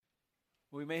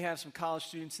We may have some college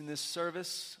students in this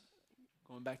service,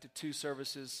 going back to 2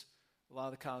 services. A lot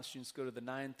of the college students go to the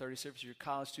 9:30 service. You're a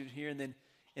college student here, and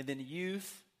then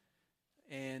youth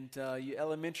and you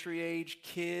elementary age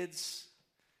kids.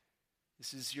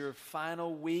 This is your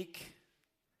final week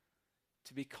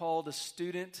to be called a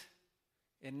student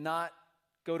and not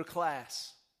go to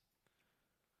class.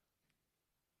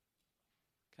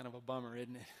 Kind of a bummer,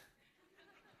 isn't it?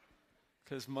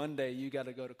 Because Monday you got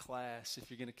to go to class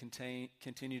if you're going to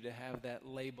continue to have that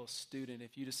label student.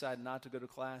 If you decide not to go to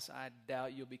class, I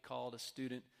doubt you'll be called a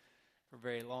student for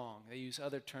very long. They use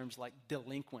other terms like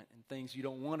delinquent and things you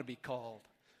don't want to be called.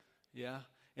 Yeah?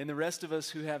 And the rest of us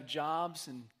who have jobs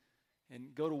and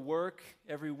go to work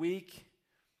every week,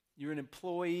 you're an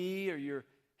employee or you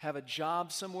have a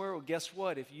job somewhere, well, guess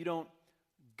what? If you don't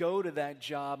go to that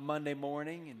job Monday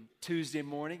morning and Tuesday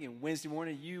morning and Wednesday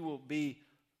morning, you will be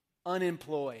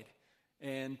unemployed.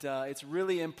 And it's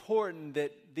really important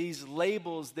that these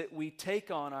labels that we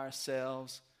take on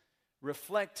ourselves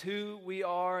reflect who we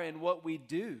are and what we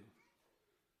do.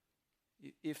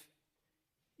 If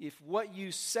what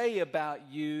you say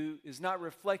about you is not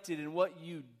reflected in what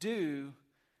you do,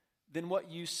 then what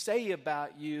you say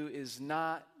about you is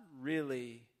not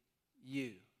really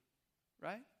you.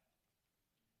 Right?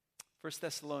 1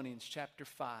 Thessalonians chapter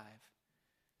 5.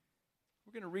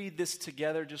 We're going to read this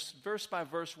together, just verse by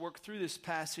verse, work through this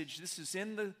passage. This is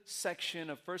in the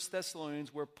section of 1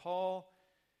 Thessalonians where Paul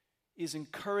is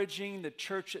encouraging the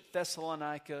church at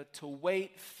Thessalonica to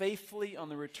wait faithfully on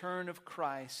the return of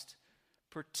Christ,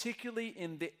 particularly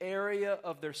in the area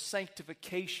of their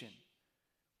sanctification,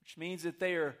 which means that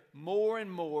they are more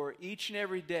and more each and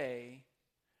every day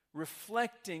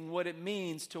reflecting what it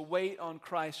means to wait on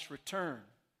Christ's return,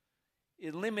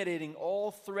 eliminating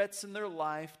all threats in their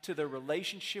life to their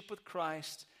relationship with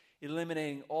Christ,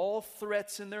 eliminating all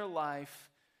threats in their life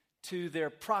to their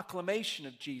proclamation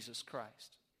of Jesus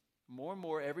Christ. More and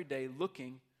more every day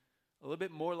looking a little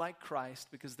bit more like Christ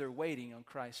because they're waiting on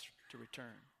Christ to return.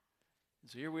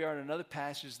 And so here we are in another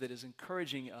passage that is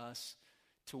encouraging us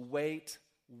to wait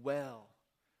well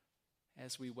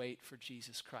as we wait for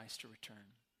Jesus Christ to return.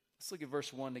 Let's look at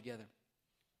verse 1 together.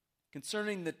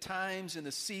 Concerning the times and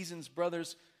the seasons,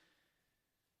 brothers,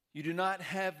 you do not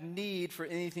have need for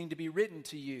anything to be written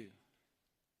to you.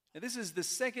 Now, this is the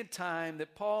second time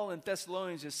that Paul in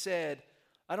Thessalonians has said,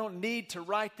 I don't need to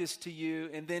write this to you,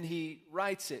 and then he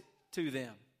writes it to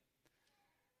them.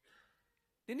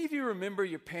 Did any of you remember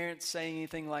your parents saying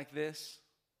anything like this?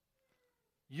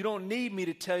 You don't need me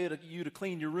to tell you to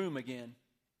clean your room again.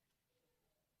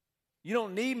 You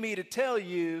don't need me to tell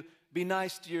you be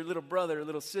nice to your little brother or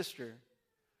little sister.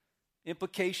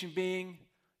 Implication being,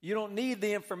 you don't need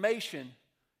the information.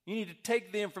 You need to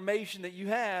take the information that you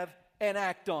have and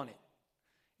act on it.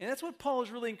 And that's what Paul is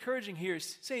really encouraging here.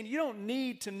 He's saying you don't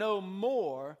need to know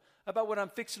more about what I'm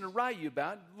fixing to write you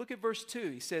about. Look at verse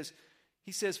 2.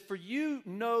 He says, for you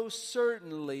know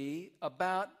certainly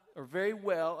about, or very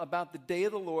well, about the day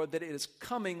of the Lord, that it is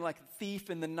coming like a thief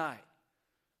in the night.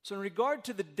 So in regard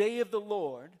to the day of the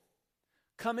Lord,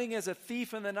 coming as a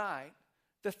thief in the night,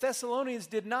 the Thessalonians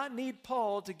did not need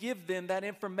Paul to give them that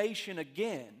information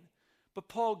again. But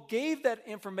Paul gave that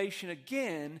information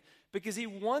again because he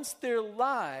wants their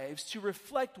lives to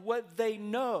reflect what they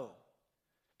know.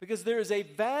 Because there is a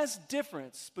vast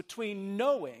difference between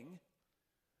knowing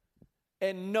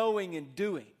and knowing and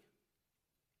doing.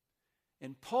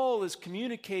 And Paul is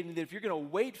communicating that if you're going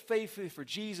to wait faithfully for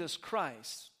Jesus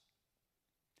Christ,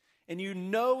 and you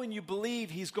know and you believe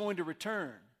he's going to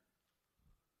return,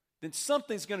 then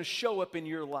something's going to show up in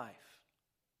your life.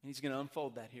 And he's going to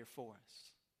unfold that here for us.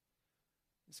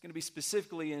 It's going to be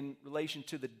specifically in relation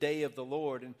to the day of the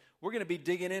Lord. And we're going to be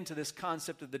digging into this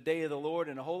concept of the day of the Lord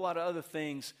and a whole lot of other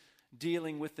things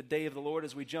dealing with the day of the Lord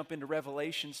as we jump into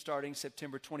Revelation starting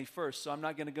September 21st. So I'm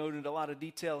not going to go into a lot of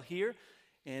detail here.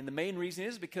 And the main reason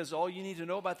is because all you need to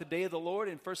know about the day of the Lord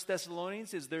in 1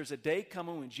 Thessalonians is there's a day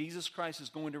coming when Jesus Christ is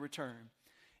going to return.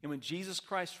 And when Jesus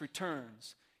Christ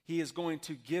returns, he is going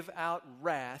to give out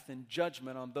wrath and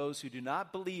judgment on those who do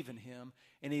not believe in him.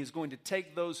 And he is going to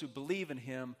take those who believe in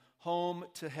him home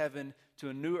to heaven, to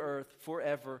a new earth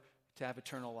forever, to have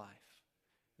eternal life.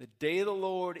 The day of the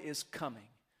Lord is coming.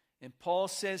 And Paul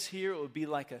says here it would be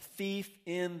like a thief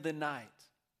in the night.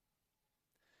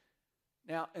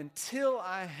 Now, until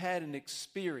I had an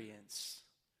experience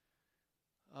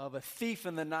of a thief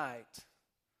in the night,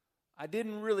 I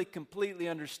didn't really completely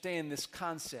understand this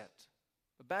concept.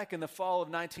 But back in the fall of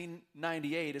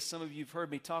 1998, as some of you have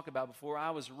heard me talk about before, I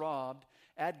was robbed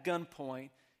at gunpoint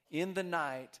in the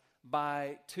night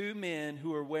by 2 men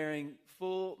who were wearing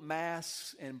full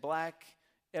masks and black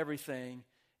everything,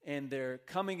 and they're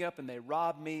coming up and they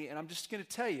rob me. And I'm just going to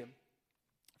tell you,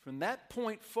 from that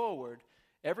point forward,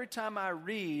 every time I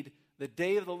read the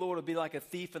day of the Lord will be like a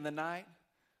thief in the night,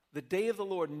 the day of the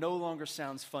Lord no longer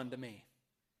sounds fun to me.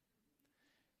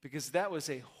 Because that was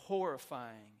a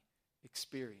horrifying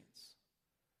experience.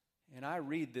 And I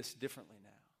read this differently now.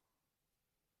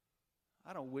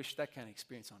 I don't wish that kind of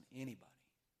experience on anybody.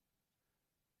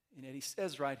 And yet he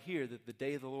says right here that the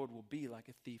day of the Lord will be like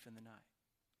a thief in the night.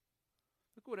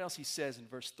 Look what else he says in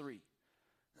verse 3.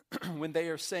 When they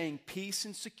are saying peace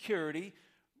and security,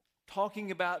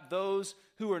 talking about those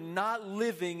who are not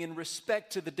living in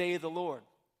respect to the day of the Lord.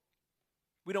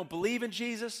 We don't believe in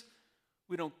Jesus.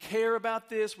 We don't care about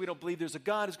this. We don't believe there's a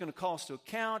God who's going to call us to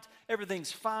account.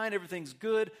 Everything's fine. Everything's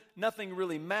good. Nothing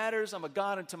really matters. I'm a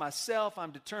God unto myself.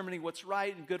 I'm determining what's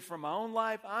right and good for my own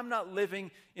life. I'm not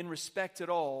living in respect at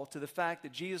all to the fact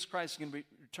that Jesus Christ is going to be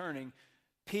returning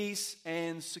peace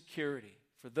and security.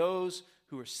 For those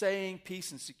who are saying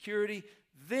peace and security,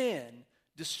 then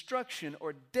destruction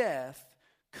or death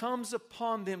comes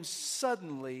upon them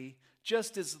suddenly,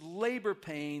 just as labor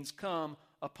pains come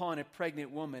upon a pregnant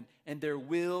woman, and there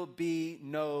will be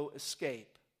no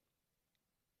escape.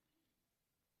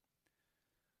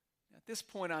 At this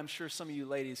point, I'm sure some of you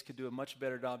ladies could do a much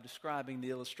better job describing the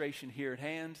illustration here at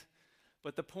hand,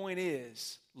 but the point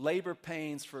is, labor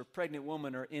pains for a pregnant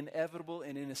woman are inevitable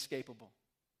and inescapable.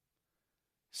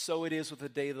 So it is with the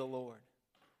day of the Lord,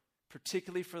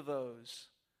 particularly for those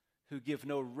who give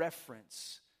no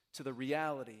reference to the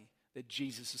reality that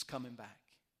Jesus is coming back.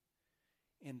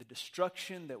 And the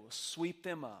destruction that will sweep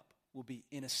them up will be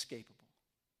inescapable.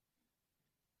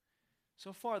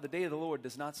 So far, the day of the Lord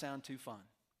does not sound too fun.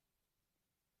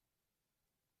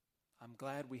 I'm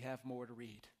glad we have more to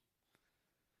read.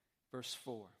 Verse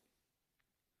 4.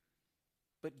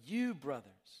 But you, brothers,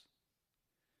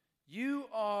 you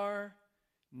are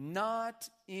not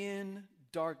in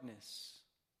darkness,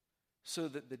 so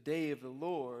that the day of the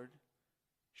Lord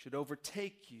should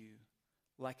overtake you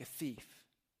like a thief.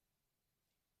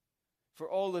 For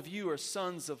all of you are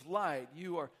sons of light.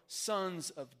 You are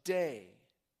sons of day.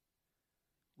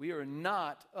 We are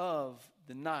not of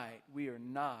the night. We are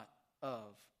not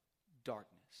of darkness.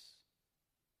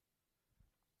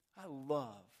 I love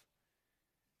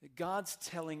that God's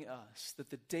telling us that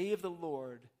the day of the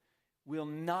Lord will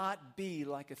not be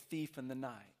like a thief in the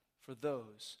night for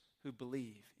those who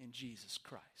believe in Jesus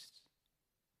Christ.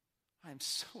 I am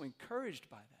so encouraged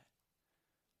by that.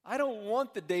 I don't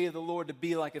want the day of the Lord to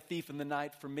be like a thief in the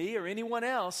night for me or anyone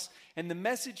else. And the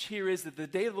message here is that the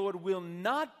day of the Lord will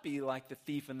not be like the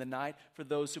thief in the night for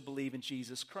those who believe in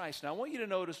Jesus Christ. Now, I want you to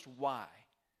notice why.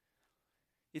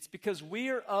 It's because we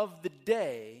are of the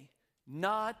day,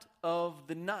 not of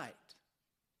the night.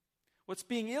 What's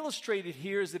being illustrated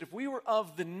here is that if we were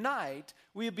of the night,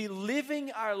 we would be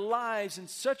living our lives in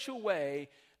such a way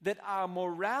that our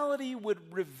morality would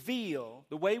reveal,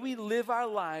 the way we live our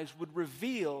lives would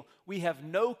reveal we have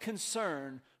no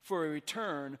concern for a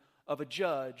return of a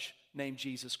judge named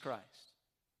Jesus Christ.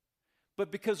 But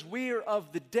because we are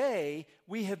of the day,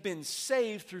 we have been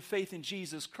saved through faith in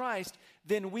Jesus Christ,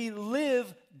 then we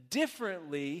live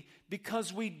differently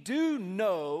because we do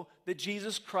know that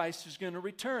Jesus Christ is going to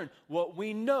return. What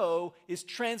we know is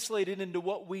translated into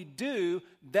what we do.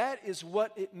 That is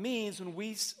what it means when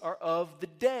we are of the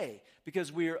day.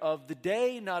 Because we are of the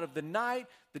day, not of the night.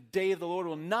 The day of the Lord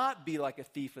will not be like a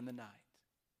thief in the night.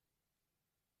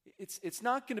 It's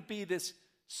not going to be this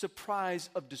surprise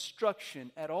of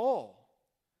destruction at all.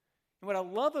 And what I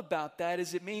love about that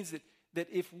is it means that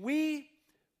if we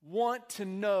want to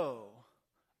know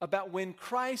about when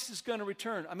Christ is going to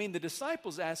return, I mean, the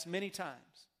disciples asked many times.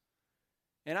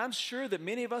 And I'm sure that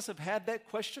many of us have had that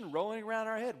question rolling around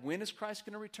our head. When is Christ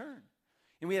going to return?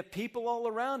 And we have people all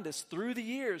around us through the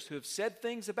years who have said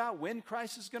things about when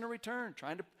Christ is going to return,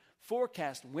 trying to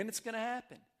forecast when it's going to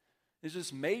happen. There's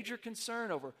this major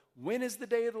concern over when is the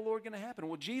day of the Lord going to happen?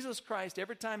 Well, Jesus Christ,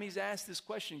 every time he's asked this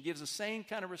question, gives the same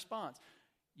kind of response.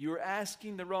 You're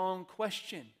asking the wrong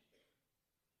question.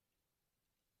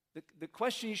 The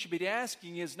question you should be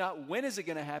asking is not when is it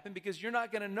going to happen, because you're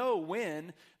not going to know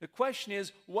when. The question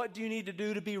is, what do you need to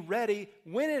do to be ready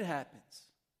when it happens?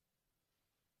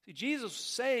 See, Jesus was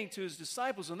saying to his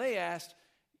disciples when they asked,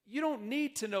 you don't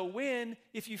need to know when.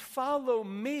 If you follow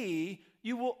me,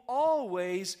 you will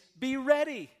always be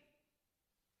ready.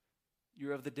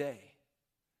 You're of the day,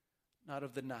 not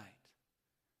of the night,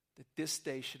 that this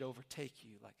day should overtake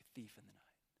you like a thief in the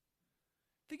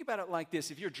night. Think about it like this.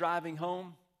 If you're driving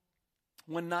home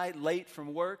one night late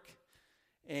from work,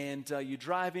 and you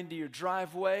drive into your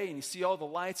driveway and you see all the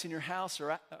lights in your house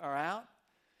are out,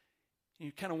 And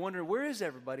you're kind of wondering, where is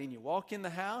everybody? And you walk in the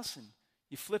house and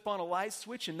you flip on a light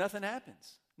switch and nothing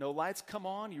happens. No lights come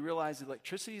on. You realize the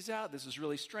electricity's out. This is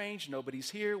really strange.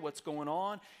 Nobody's here. What's going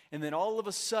on? And then all of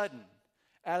a sudden,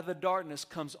 out of the darkness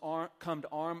come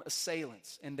armed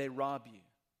assailants, and they rob you.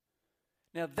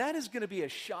 Now, that is going to be a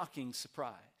shocking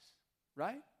surprise,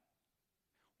 right?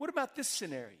 What about this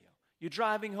scenario? You're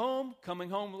driving home, coming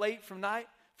home late from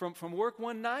work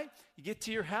one night. You get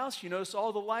to your house. You notice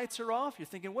all the lights are off. You're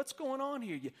thinking, what's going on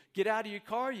here? You get out of your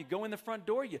car. You go in the front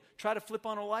door. You try to flip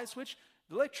on a light switch.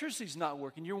 The electricity's not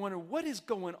working. You're wondering, what is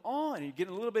going on? And you're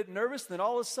getting a little bit nervous. Then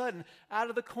all of a sudden, out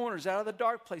of the corners, out of the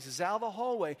dark places, out of the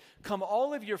hallway, come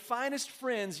all of your finest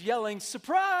friends yelling,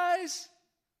 surprise!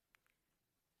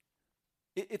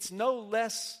 It's no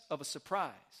less of a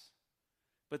surprise,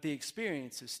 but the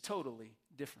experience is totally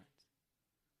different.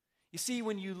 You see,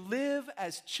 when you live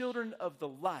as children of the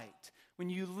light, when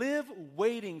you live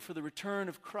waiting for the return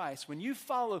of Christ, when you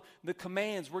follow the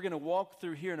commands we're going to walk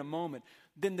through here in a moment,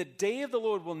 then the day of the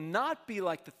Lord will not be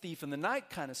like the thief in the night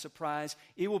kind of surprise.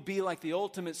 It will be like the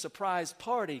ultimate surprise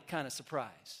party kind of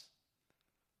surprise.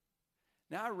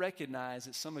 Now, I recognize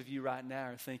that some of you right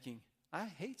now are thinking, I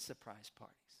hate surprise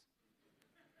parties.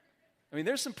 I mean,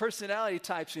 there's some personality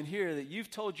types in here that you've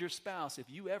told your spouse, if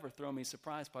you ever throw me a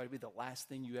surprise party, it'll be the last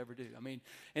thing you ever do. I mean,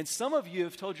 and some of you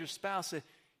have told your spouse that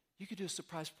you could do a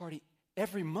surprise party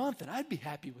every month, and I'd be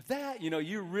happy with that. You know,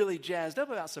 you're really jazzed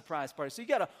up about surprise parties. So you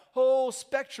got a whole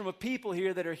spectrum of people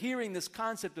here that are hearing this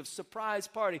concept of surprise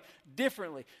party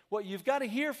differently. What you've got to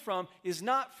hear from is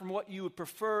not from what you would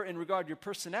prefer in regard to your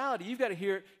personality. You've got to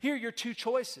hear your two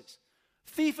choices.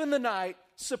 Thief in the night,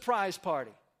 surprise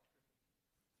party.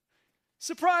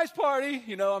 Surprise party,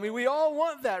 we all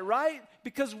want that, right?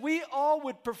 Because we all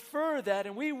would prefer that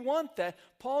and we want that.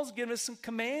 Paul's given us some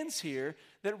commands here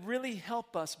that really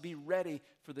help us be ready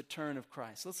for the turn of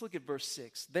Christ. Let's look at verse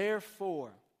 6.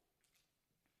 Therefore,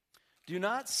 do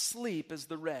not sleep as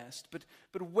the rest,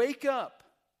 but wake up.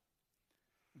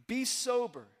 Be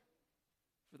sober.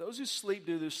 For those who sleep,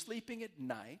 do their sleeping at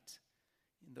night.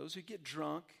 And those who get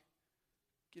drunk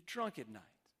at night.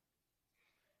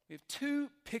 We have two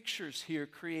pictures here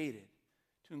created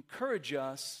to encourage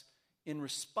us in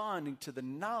responding to the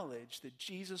knowledge that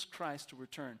Jesus Christ will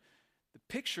return. The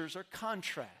pictures are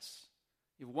contrasts.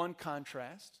 You have one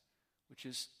contrast, which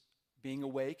is being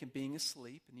awake and being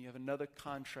asleep, and you have another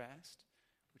contrast,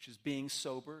 which is being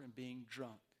sober and being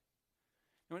drunk.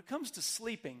 And when it comes to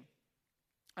sleeping,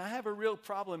 I have a real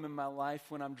problem in my life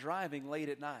when I'm driving late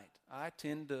at night. I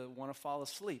tend to want to fall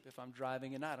asleep if I'm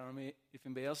driving at night. I don't know if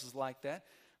anybody else is like that.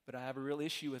 But I have a real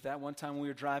issue with that. One time we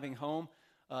were driving home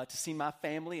to see my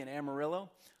family in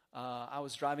Amarillo. I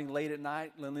was driving late at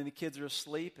night. Lily and the kids are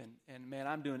asleep. And man,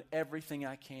 I'm doing everything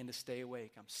I can to stay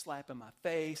awake. I'm slapping my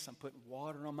face. I'm putting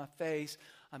water on my face.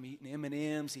 I'm eating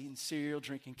M&Ms, eating cereal,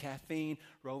 drinking caffeine,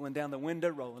 rolling down the window,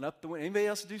 rolling up the window. Anybody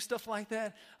else do stuff like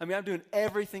that? I'm doing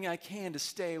everything I can to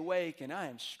stay awake, and I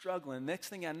am struggling. Next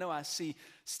thing I know, I see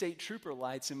state trooper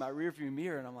lights in my rearview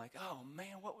mirror, and I'm like, oh,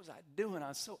 man, what was I doing? I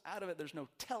was so out of it, there's no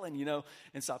telling,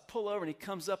 And so I pull over, and he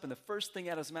comes up, and the first thing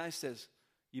out of his mouth says,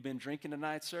 "You been drinking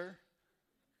tonight, sir?"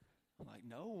 I'm like,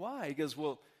 "No, why?" He goes,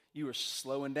 "Well, you were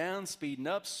slowing down, speeding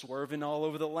up, swerving all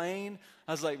over the lane."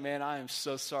 I was like, "Man, I am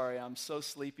so sorry. I'm so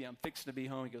sleepy. I'm fixing to be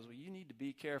home." He goes, "Well, you need to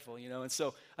be careful, And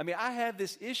so, I have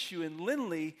this issue, and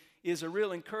Lindley is a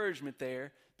real encouragement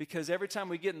there because every time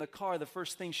we get in the car, the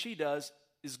first thing she does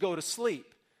is go to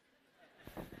sleep.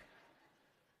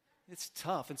 It's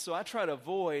tough. And so I try to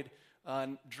avoid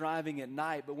driving at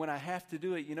night, but when I have to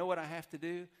do it, you know what I have to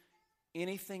do?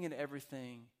 Anything and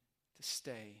everything to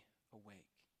stay awake.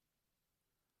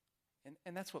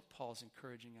 And that's what Paul's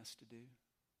encouraging us to do.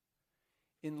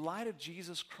 In light of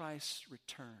Jesus Christ's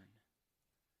return,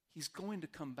 he's going to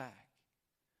come back.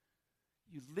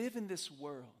 You live in this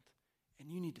world, and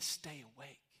you need to stay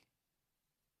awake.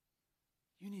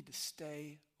 You need to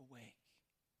stay awake.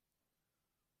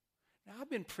 Now, I've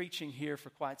been preaching here for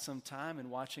quite some time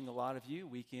and watching a lot of you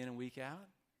week in and week out.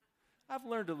 I've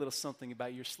learned a little something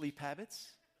about your sleep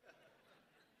habits.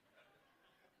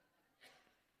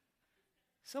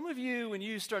 Some of you, when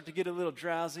you start to get a little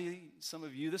drowsy, some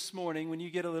of you this morning, when you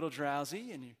get a little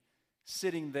drowsy and you're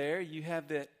sitting there, you have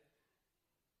that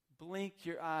blink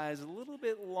your eyes a little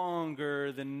bit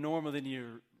longer than normal, then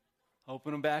you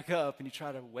open them back up and you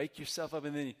try to wake yourself up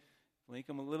and then you blink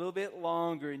them a little bit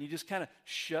longer and you just kind of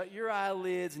shut your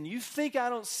eyelids and you think I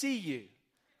don't see you.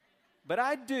 But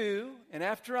I do, and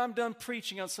after I'm done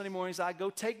preaching on Sunday mornings, I go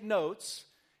take notes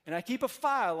and I keep a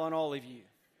file on all of you.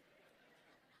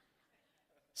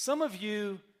 Some of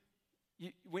you,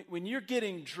 when you're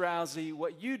getting drowsy,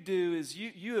 what you do is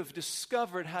you have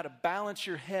discovered how to balance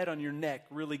your head on your neck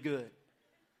really good.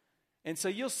 And so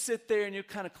you'll sit there and you'll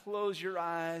kind of close your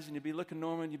eyes and you'll be looking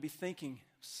normal and you'll be thinking,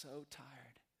 I'm so tired.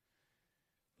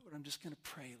 Lord, I'm just going to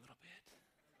pray a little bit.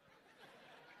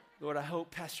 Lord, I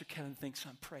hope Pastor Kevin thinks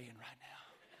I'm praying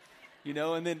right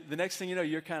now. And then the next thing you know,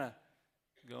 you're kind of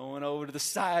going over to the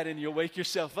side and you'll wake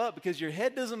yourself up because your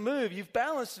head doesn't move. You've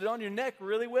balanced it on your neck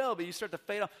really well, but you start to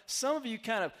fade off. Some of you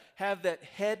kind of have that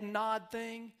head nod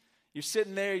thing. You're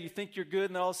sitting there, you think you're good,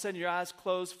 and then all of a sudden your eyes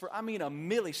close for, a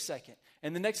millisecond.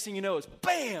 And the next thing you know is,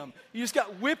 bam, you just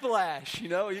got whiplash,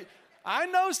 I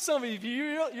know some of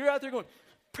you, you're out there going,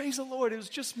 praise the Lord, it was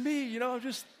just me, I'm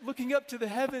just looking up to the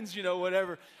heavens,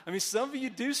 whatever. Some of you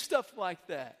do stuff like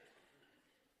that.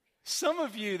 Some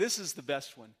of you, this is the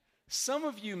best one. Some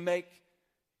of you make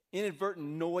inadvertent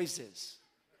noises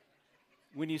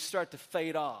when you start to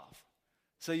fade off.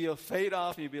 So you'll fade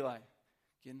off and you'll be like,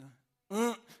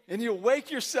 and you'll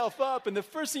wake yourself up, and the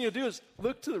first thing you'll do is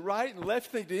look to the right and left,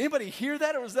 think, did anybody hear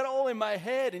that, or was that all in my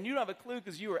head? And you don't have a clue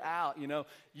because you were out,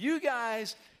 You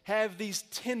guys have these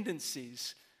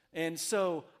tendencies, and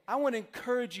so I want to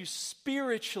encourage you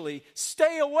spiritually,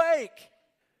 stay awake.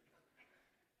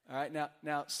 All right,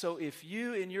 now, so if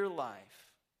you in your life,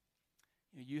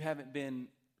 you haven't been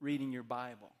reading your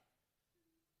Bible,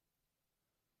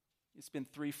 it's been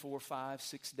 3, 4, 5,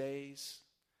 6 days.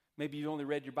 Maybe you've only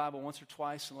read your Bible once or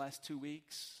twice in the last 2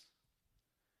 weeks.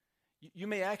 You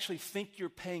may actually think you're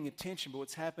paying attention, but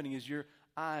what's happening is your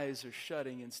eyes are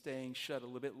shutting and staying shut a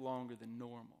little bit longer than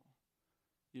normal.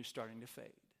 You're starting to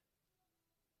fade.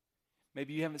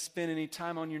 Maybe you haven't spent any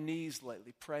time on your knees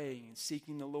lately, praying and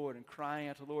seeking the Lord and crying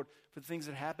out to the Lord for the things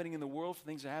that are happening in the world, for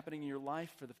things that are happening in your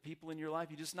life, for the people in your life.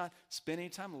 You just not spend any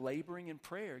time laboring in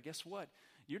prayer. Guess what?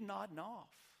 You're nodding off.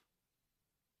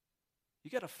 You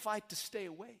got to fight to stay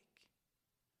awake.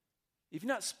 If you've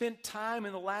not spent time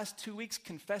in the last 2 weeks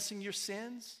confessing your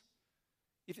sins,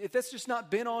 if that's just not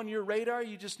been on your radar,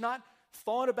 you just not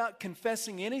thought about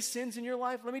confessing any sins in your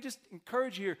life, let me just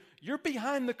encourage you here. You're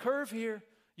behind the curve here.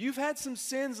 You've had some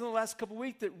sins in the last couple of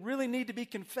weeks that really need to be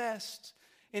confessed.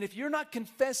 And if you're not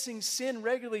confessing sin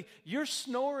regularly, you're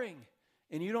snoring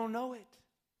and you don't know it.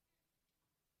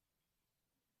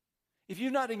 If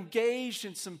you've not engaged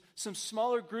in some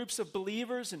smaller groups of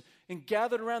believers and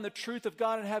gathered around the truth of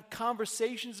God and have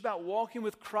conversations about walking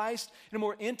with Christ in a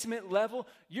more intimate level,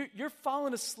 you're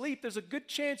falling asleep. There's a good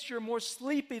chance you're more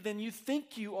sleepy than you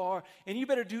think you are, and you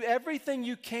better do everything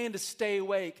you can to stay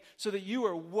awake so that you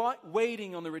are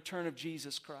waiting on the return of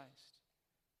Jesus Christ.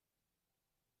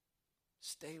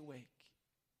 Stay awake.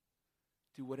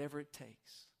 Do whatever it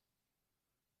takes.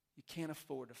 You can't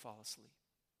afford to fall asleep.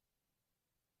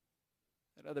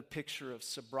 That other picture of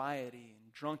sobriety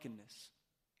and drunkenness.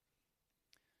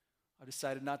 I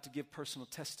decided not to give personal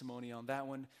testimony on that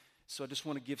one, so I just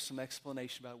want to give some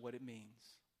explanation about what it means.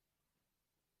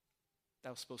 That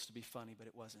was supposed to be funny, but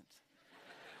it wasn't.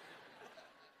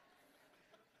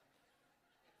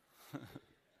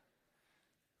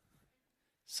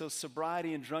 So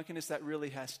sobriety and drunkenness, that really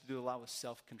has to do a lot with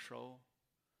self-control.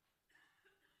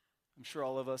 I'm sure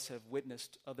all of us have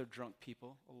witnessed other drunk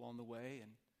people along the way,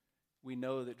 and we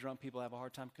know that drunk people have a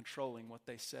hard time controlling what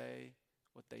they say,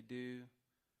 what they do,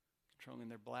 controlling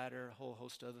their bladder, a whole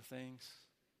host of other things.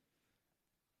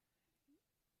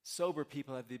 Sober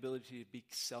people have the ability to be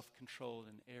self-controlled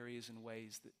in areas and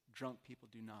ways that drunk people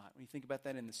do not. When you think about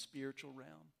that in the spiritual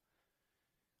realm,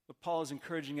 what Paul is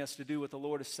encouraging us to do, what the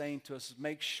Lord is saying to us, is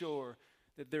make sure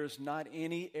that there is not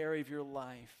any area of your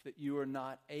life that you are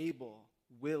not able,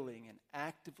 willing, and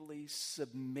actively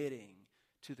submitting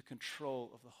to the control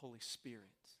of the Holy Spirit.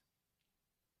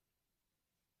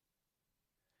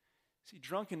 See,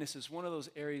 drunkenness is one of those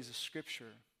areas of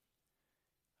Scripture,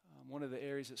 one of the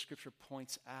areas that Scripture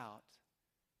points out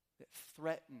that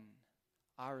threaten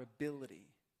our ability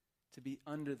to be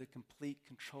under the complete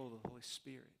control of the Holy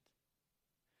Spirit.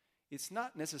 It's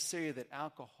not necessarily that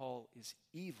alcohol is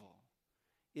evil.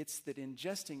 It's that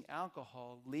ingesting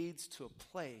alcohol leads to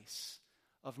a place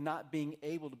of not being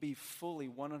able to be fully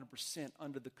 100%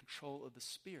 under the control of the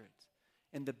Spirit.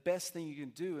 And the best thing you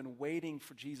can do in waiting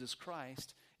for Jesus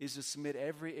Christ is to submit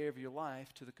every area of your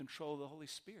life to the control of the Holy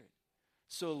Spirit.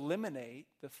 So eliminate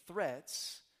the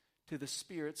threats to the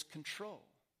Spirit's control.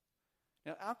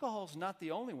 Now, alcohol is not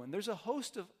the only one. There's a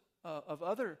host of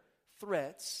other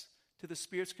threats to the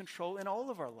Spirit's control in all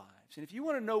of our lives. And if you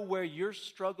want to know where your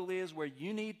struggle is, where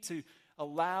you need to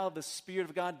allow the Spirit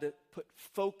of God to put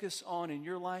focus on in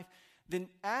your life, then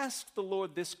ask the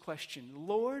Lord this question.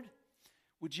 Lord,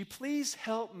 would you please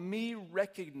help me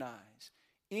recognize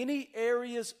any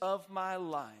areas of my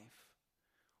life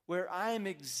where I am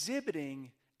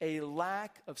exhibiting a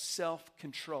lack of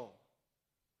self-control.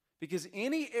 Because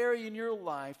any area in your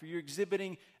life where you're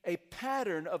exhibiting a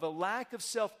pattern of a lack of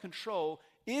self-control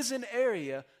is an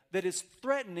area that is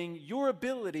threatening your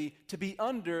ability to be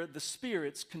under the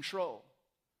Spirit's control.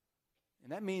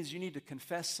 And that means you need to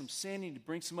confess some sin. You need to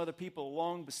bring some other people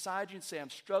along beside you and say, I'm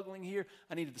struggling here.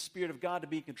 I need the Spirit of God to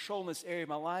be in control in this area of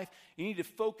my life. You need to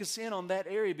focus in on that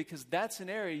area because that's an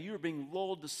area you are being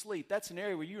lulled to sleep. That's an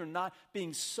area where you are not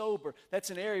being sober. That's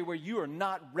an area where you are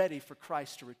not ready for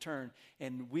Christ to return.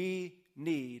 And we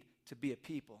need to be a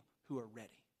people who are ready.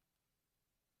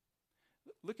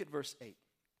 Look at verse 8. It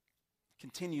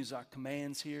continues our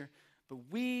commands here. But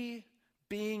we,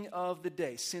 being of the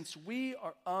day, since we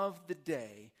are of the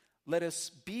day, let us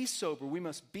be sober. We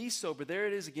must be sober. There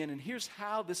it is again. And here's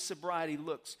how this sobriety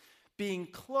looks. Being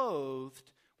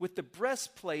clothed with the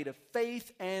breastplate of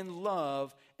faith and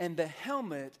love and the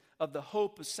helmet of the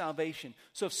hope of salvation.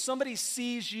 So if somebody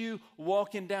sees you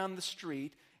walking down the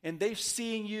street and they're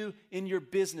seeing you in your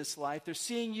business life, they're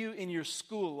seeing you in your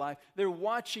school life, they're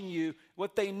watching you,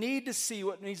 what they need to see,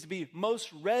 what needs to be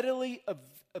most readily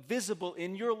visible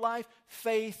in your life,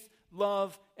 faith,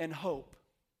 love, and hope.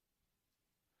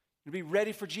 To be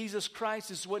ready for Jesus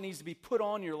Christ is what needs to be put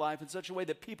on your life in such a way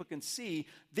that people can see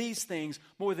these things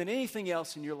more than anything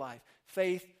else in your life.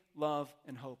 Faith, love,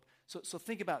 and hope. So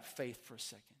think about faith for a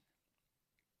second.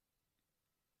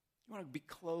 You want to be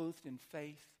clothed in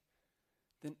faith?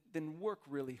 Then work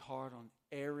really hard on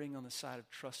erring on the side of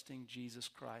trusting Jesus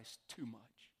Christ too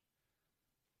much.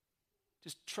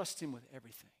 Just trust Him with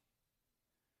everything.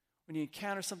 When you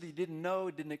encounter something you didn't know,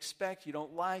 didn't expect, you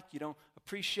don't like, you don't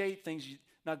appreciate, things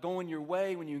not going your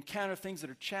way, when you encounter things that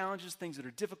are challenges, things that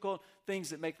are difficult,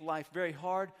 things that make life very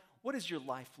hard, what does your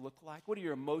life look like? What do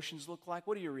your emotions look like?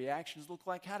 What do your reactions look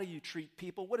like? How do you treat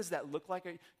people? What does that look like?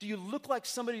 Do you look like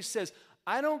somebody who says,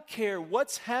 I don't care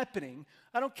what's happening.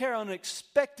 I don't care how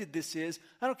unexpected this is.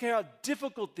 I don't care how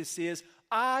difficult this is.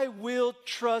 I will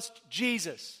trust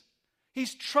Jesus.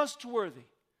 He's trustworthy.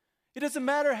 It doesn't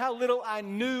matter how little I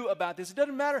knew about this. It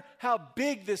doesn't matter how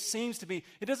big this seems to be.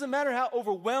 It doesn't matter how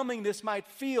overwhelming this might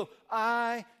feel.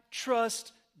 I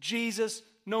trust Jesus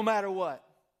no matter what.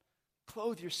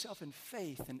 Clothe yourself in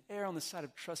faith and err on the side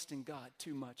of trusting God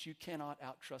too much. You cannot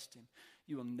out-trust Him.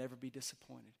 You will never be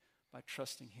disappointed by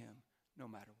trusting Him no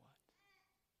matter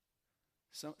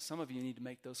what. Some of you need to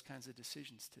make those kinds of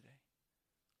decisions today.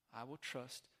 I will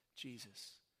trust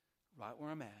Jesus right where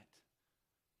I'm at,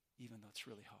 even though it's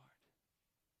really hard.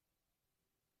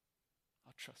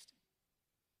 I'll trust Him.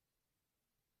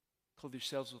 Clothe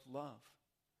yourselves with love.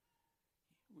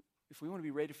 If we want to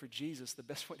be ready for Jesus, the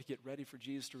best way to get ready for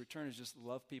Jesus to return is just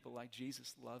love people like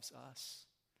Jesus loves us.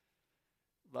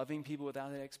 Loving people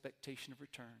without an expectation of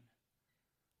return.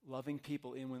 Loving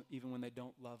people even when they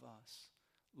don't love us.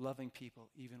 Loving people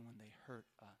even when they hurt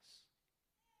us.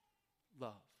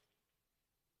 Love.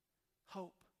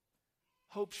 Hope.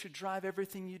 Hope should drive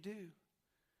everything you do.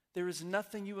 There is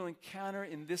nothing you will encounter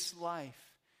in this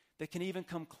life that can even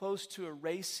come close to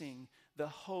erasing the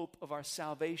hope of our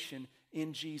salvation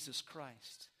in Jesus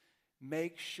Christ.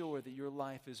 Make sure that your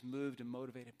life is moved and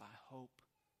motivated by hope.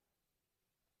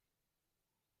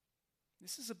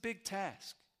 This is a big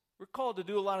task. We're called to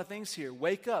do a lot of things here.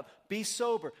 Wake up, be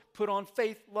sober, put on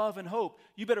faith, love, and hope.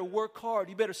 You better work hard.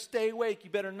 You better stay awake. You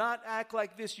better not act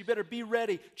like this. You better be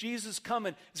ready. Jesus is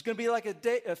coming. It's going to be like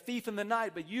a thief in the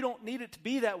night, but you don't need it to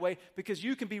be that way because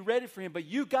you can be ready for Him, but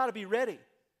you got to be ready.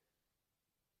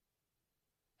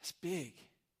 It's big.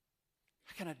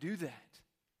 How can I do that?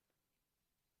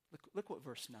 Look what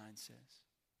verse 9 says.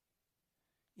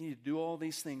 You need to do all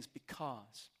these things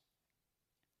because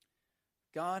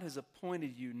God has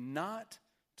appointed you not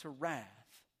to wrath,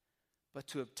 but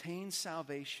to obtain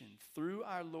salvation through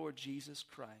our Lord Jesus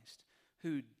Christ,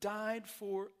 who died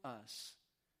for us,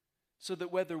 so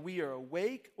that whether we are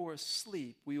awake or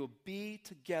asleep, we will be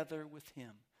together with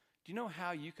Him. Do you know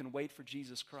how you can wait for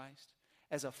Jesus Christ?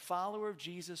 As a follower of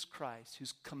Jesus Christ,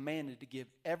 who's commanded to give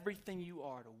everything you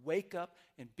are to wake up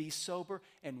and be sober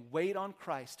and wait on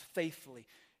Christ faithfully,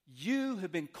 you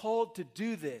have been called to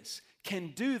do this,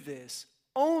 can do this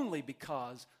only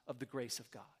because of the grace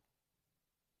of God.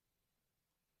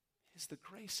 It is the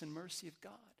grace and mercy of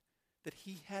God that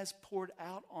He has poured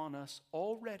out on us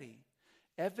already,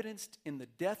 evidenced in the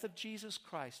death of Jesus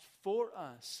Christ for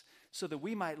us, so that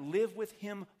we might live with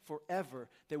Him forever,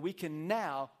 that we can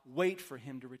now wait for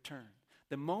Him to return.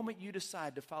 The moment you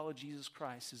decide to follow Jesus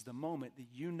Christ is the moment that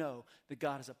you know that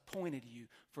God has appointed you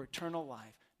for eternal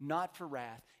life, not for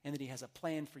wrath, and that He has a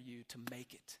plan for you to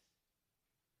make it.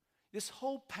 This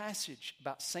whole passage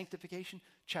about sanctification,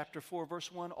 chapter 4,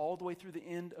 verse 1, all the way through the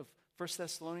end of 1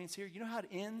 Thessalonians here, you know how it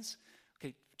ends?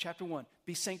 Okay, chapter 1,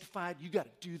 be sanctified, you got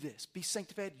to do this. Be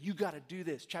sanctified, you got to do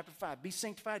this. Chapter 5, be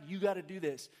sanctified, you got to do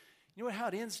this. You know how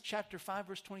it ends? Chapter 5,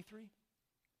 verse 23?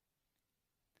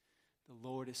 The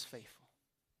Lord is faithful.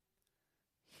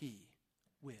 He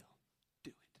will do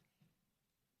it.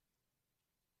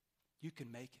 You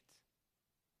can make it.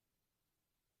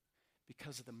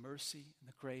 Because of the mercy and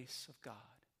the grace of God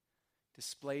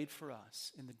displayed for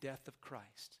us in the death of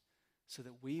Christ, so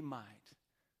that we might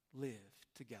live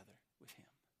together with him.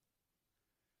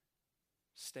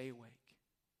 Stay awake.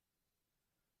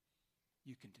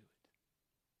 You can do it.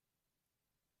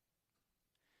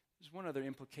 There's one other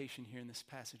implication here in this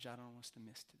passage I don't want us to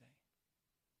miss today.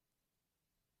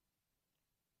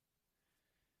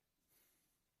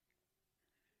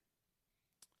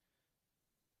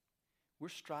 We're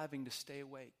striving to stay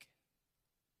awake.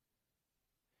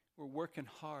 We're working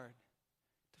hard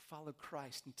to follow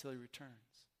Christ until he returns.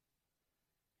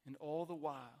 And all the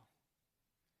while,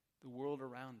 the world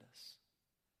around us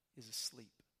is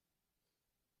asleep.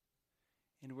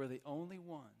 And we're the only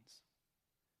ones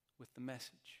with the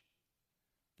message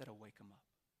that'll wake them up.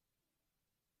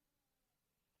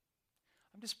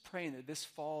 I'm just praying that this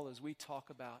fall, as we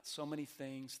talk about so many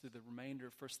things through the remainder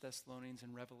of 1 Thessalonians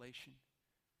and Revelation,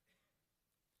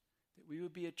 that we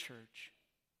would be a church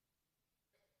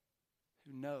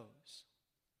who knows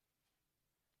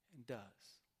and does.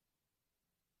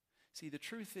 See, the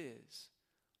truth is,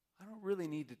 I don't really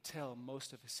need to tell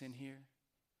most of us in here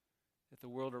that the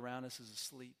world around us is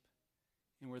asleep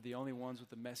and we're the only ones with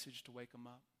the message to wake them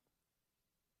up.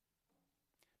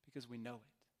 Because we know it.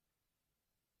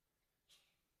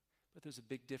 But there's a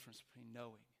big difference between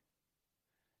knowing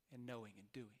and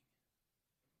doing.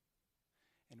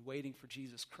 And waiting for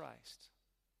Jesus Christ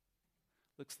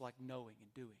looks like knowing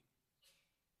and doing.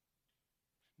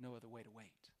 No other way to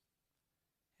wait.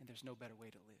 And there's no better way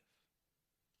to live.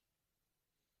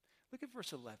 Look at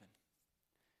verse 11.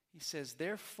 He says,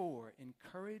 therefore,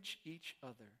 encourage each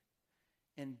other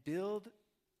and build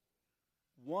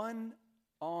one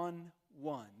on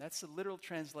one. That's the literal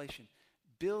translation.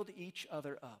 Build each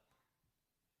other up,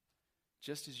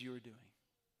 just as you are doing.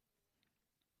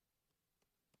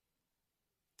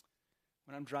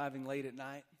 When I'm driving late at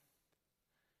night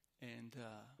and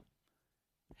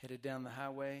headed down the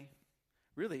highway,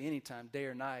 really anytime, day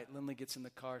or night, Lindley gets in the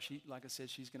car. She, like I said,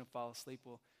 she's going to fall asleep.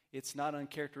 Well, it's not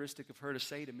uncharacteristic of her to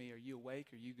say to me, are you awake?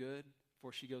 Are you good?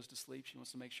 Before she goes to sleep, she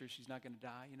wants to make sure she's not going to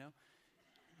die, you know.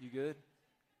 You good?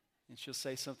 And she'll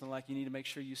say something like, you need to make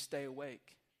sure you stay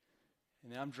awake.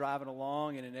 And then I'm driving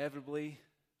along, and inevitably,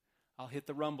 I'll hit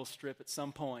the rumble strip at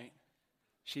some point.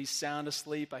 She's sound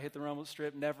asleep. I hit the rumble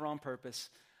strip, never on purpose.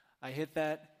 I hit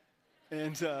that,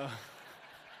 and so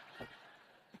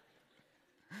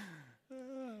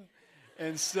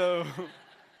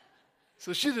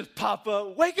she just pop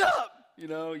up, wake up,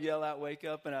 yell out, wake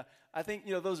up. And I think,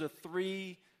 those are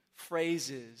three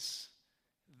phrases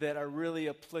that are really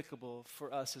applicable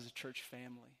for us as a church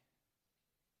family.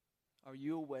 Are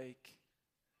you awake?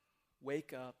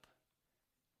 Wake up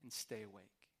and stay awake.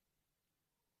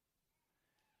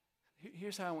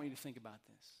 Here's how I want you to think about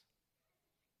this.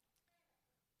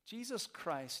 Jesus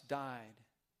Christ died,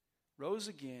 rose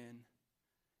again,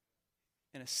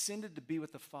 and ascended to be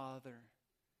with the Father,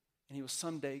 and he will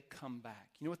someday come back.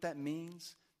 You know what that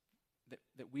means?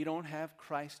 That we don't have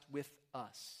Christ with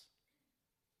us.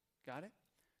 Got it?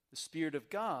 The Spirit of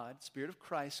God, Spirit of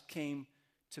Christ, came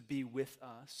to be with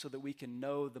us so that we can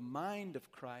know the mind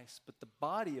of Christ, but the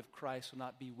body of Christ will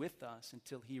not be with us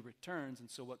until he returns.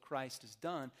 And so what Christ has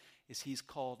done is he's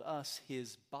called us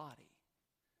his body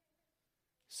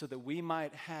so that we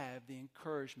might have the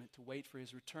encouragement to wait for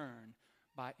his return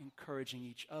by encouraging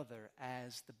each other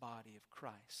as the body of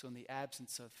Christ. So in the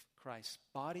absence of Christ's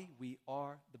body, we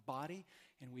are the body,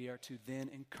 and we are to then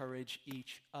encourage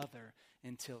each other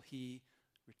until he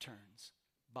returns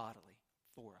bodily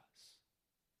for us.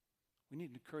 We need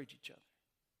to encourage each other.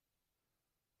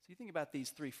 So you think about these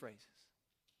three phrases.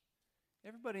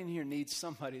 Everybody in here needs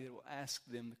somebody that will ask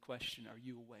them the question, are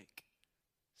you awake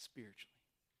spiritually?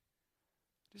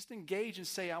 Just engage and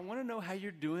say, I want to know how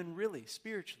you're doing really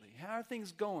spiritually. How are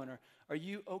things going? Are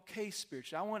you okay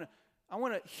spiritually? I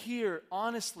want to hear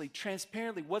honestly,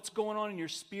 transparently what's going on in your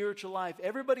spiritual life.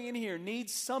 Everybody in here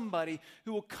needs somebody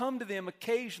who will come to them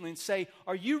occasionally and say,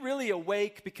 are you really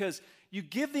awake? Because you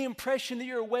give the impression that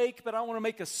you're awake, but I don't want to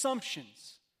make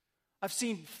assumptions. I've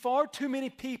seen far too many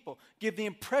people give the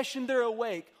impression they're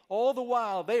awake, all the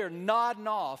while they are nodding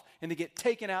off and they get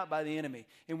taken out by the enemy.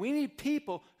 And we need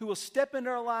people who will step into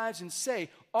our lives and say,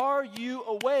 are you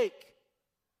awake?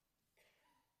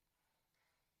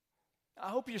 I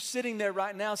hope you're sitting there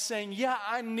right now saying, yeah,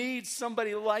 I need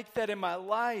somebody like that in my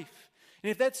life.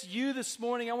 And if that's you this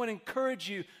morning, I want to encourage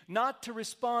you not to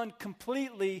respond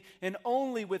completely and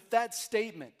only with that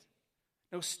statement.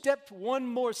 No, step one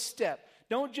more step.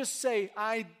 Don't just say,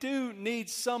 I do need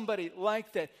somebody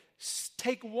like that.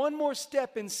 Take one more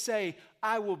step and say,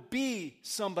 I will be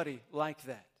somebody like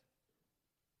that.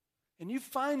 And you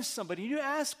find somebody, and you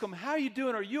ask them, how are you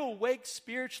doing? Are you awake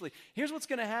spiritually? Here's what's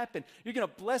going to happen. You're going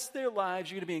to bless their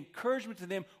lives. You're going to be encouragement to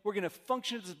them. We're going to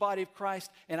function as the body of Christ.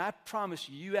 And I promise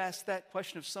you, you ask that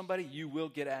question of somebody, you will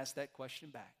get asked that question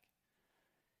back.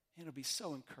 And it'll be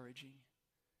so encouraging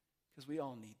because we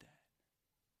all need that.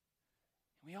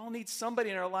 We all need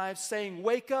somebody in our lives saying,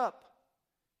 wake up.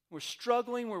 We're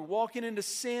struggling. We're walking into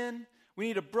sin. We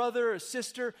need a brother or a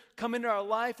sister come into our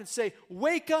life and say,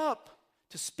 wake up.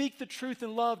 To speak the truth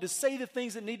in love, to say the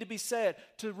things that need to be said,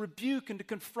 to rebuke and to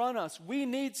confront us. We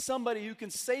need somebody who can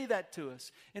say that to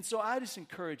us. And so I just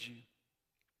encourage you.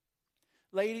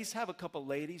 Ladies, have a couple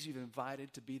ladies you've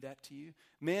invited to be that to you.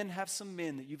 Men, have some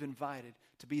men that you've invited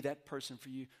to be that person for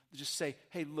you. Just say,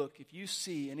 hey, look, if you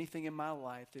see anything in my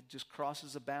life that just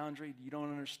crosses a boundary, you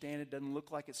don't understand it, doesn't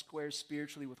look like it squares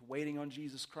spiritually with waiting on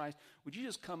Jesus Christ, would you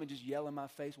just come and just yell in my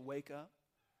face, wake up?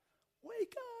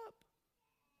 Wake up.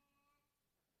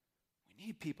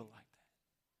 Need people like that.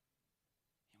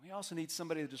 And we also need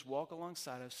somebody to just walk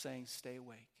alongside us saying, stay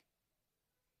awake.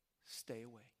 Stay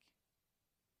awake.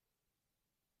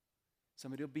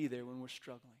 Somebody will be there when we're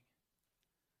struggling.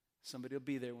 Somebody will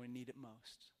be there when we need it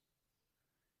most.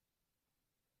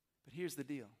 But here's the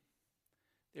deal.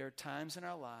 There are times in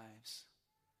our lives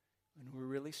when we're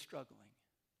really struggling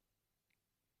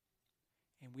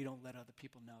and we don't let other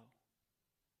people know.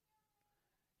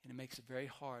 And it makes it very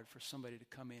hard for somebody to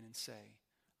come in and say,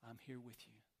 I'm here with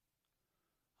you.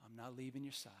 I'm not leaving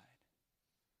your side.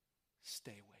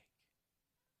 Stay awake.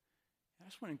 And I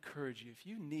just want to encourage you, if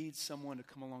you need someone to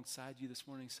come alongside you this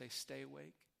morning and say, stay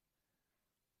awake,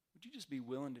 would you just be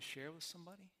willing to share with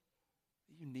somebody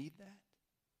that you need that?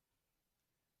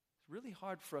 It's really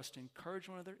hard for us to encourage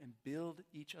one another and build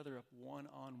each other up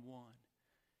one-on-one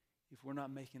if we're not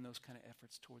making those kind of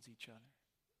efforts towards each other.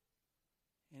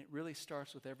 And it really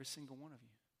starts with every single one of you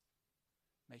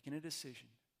making a decision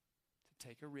to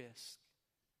take a risk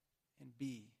and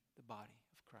be the body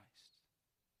of Christ.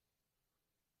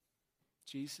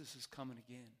 Jesus is coming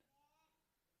again.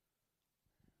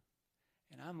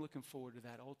 And I'm looking forward to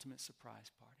that ultimate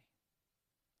surprise party.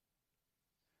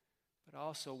 But I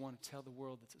also want to tell the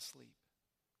world that's asleep.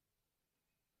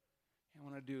 And I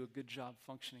want to do a good job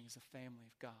functioning as a family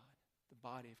of God, the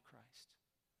body of Christ,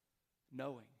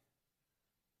 knowing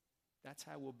that's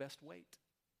how we'll best wait.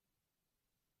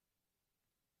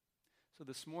 So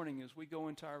this morning, as we go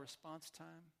into our response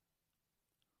time,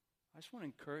 I just want to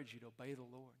encourage you to obey the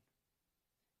Lord.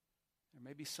 There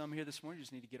may be some here this morning, you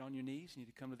just need to get on your knees, you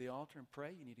need to come to the altar and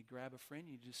pray, you need to grab a friend,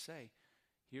 you just say,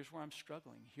 here's where I'm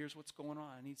struggling, here's what's going on,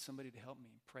 I need somebody to help me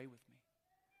and pray with me.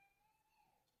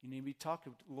 You need to be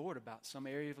talking to the Lord about some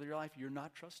area of your life you're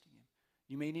not trusting Him.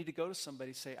 You may need to go to somebody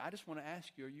and say, I just want to ask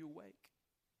you, are you awake?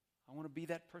 I want to be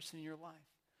that person in your life.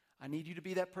 I need you to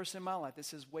be that person in my life that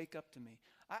says, wake up to me.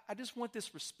 I just want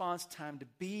this response time to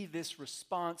be this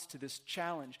response to this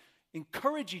challenge.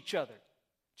 Encourage each other.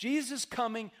 Jesus is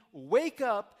coming. Wake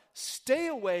up. Stay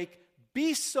awake.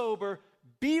 Be sober.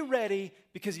 Be ready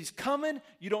because He's coming.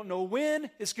 You don't know when.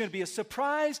 It's going to be a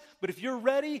surprise. But if you're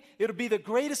ready, it'll be the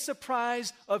greatest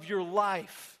surprise of your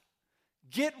life.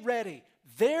 Get ready.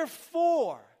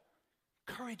 Therefore,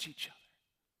 encourage each other.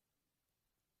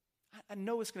 I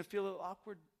know it's going to feel a little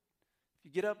awkward if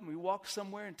you get up and we walk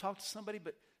somewhere and talk to somebody,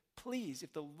 but please,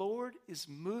 if the Lord is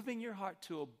moving your heart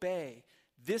to obey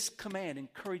this command,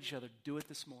 encourage each other. Do it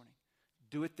this morning.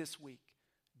 Do it this week.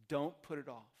 Don't put it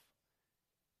off.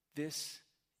 This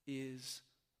is